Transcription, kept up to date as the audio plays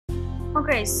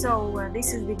Okay, so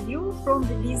this is the view from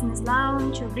the business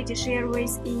lounge of British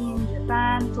Airways in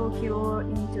Japan, Tokyo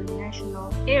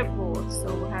International Airport.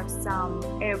 So we have some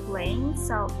airplanes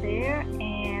out there,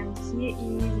 and here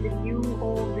is the view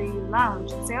of the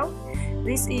lounge itself.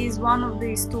 This is one of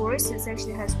the stories. It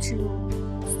actually has two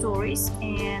stories,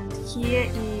 and here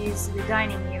is the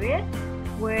dining area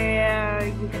where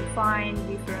you can find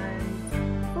different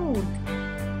food,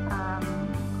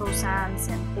 croissants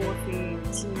and coffee,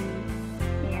 tea.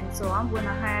 So I'm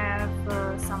gonna have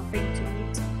something to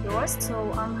eat first.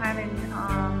 So I'm having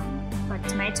like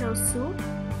tomato soup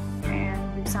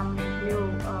and with some real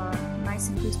nice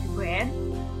and crispy bread.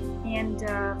 And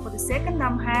for the second,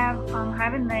 I'm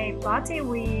having a party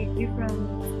with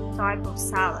different type of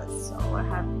salads. So I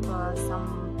have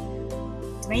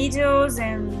some tomatoes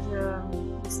and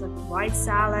this like white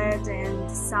salad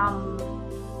and some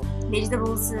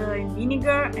vegetables in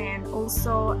vinegar, and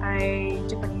also a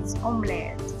Japanese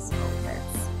omelette. So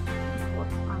that's what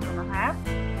I'm gonna have.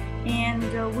 And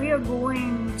we are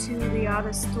going to the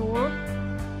other store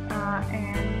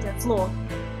and floor.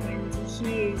 And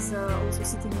here is also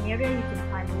sitting area. You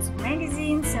can find also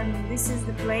magazines, and this is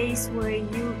the place where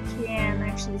you can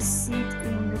actually sit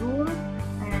in the room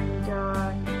and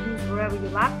use wherever your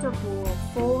laptop or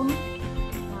phone,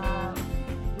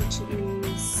 which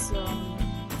is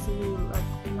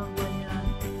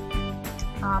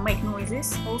make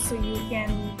noises. Also, you can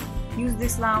use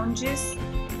these lounges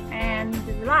and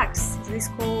relax. This is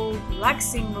called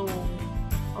relaxing room.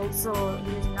 Also,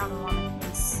 there's another one you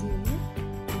can see,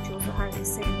 which also has the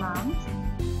same lounge.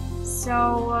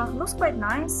 So looks quite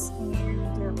nice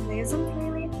and pleasant,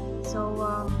 really.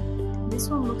 So this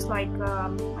one looks like I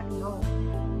don't know,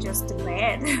 just a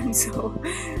bed. So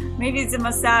maybe it's a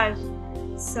massage.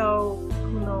 So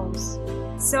who knows?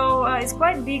 So it's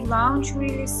quite a big lounge,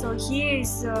 really. So here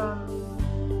is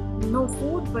no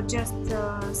food, but just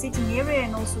sitting area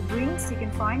and also drinks you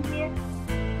can find here.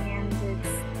 And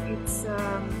it's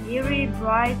airy,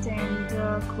 bright and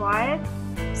quiet.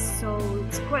 So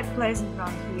it's quite pleasant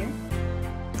around here.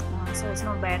 So it's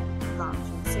not bad lounge,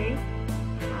 I'd say.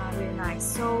 Really nice.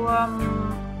 So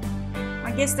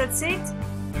I guess that's it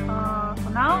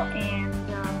for now. And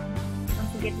don't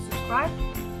forget to subscribe.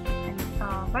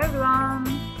 Bye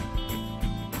everyone!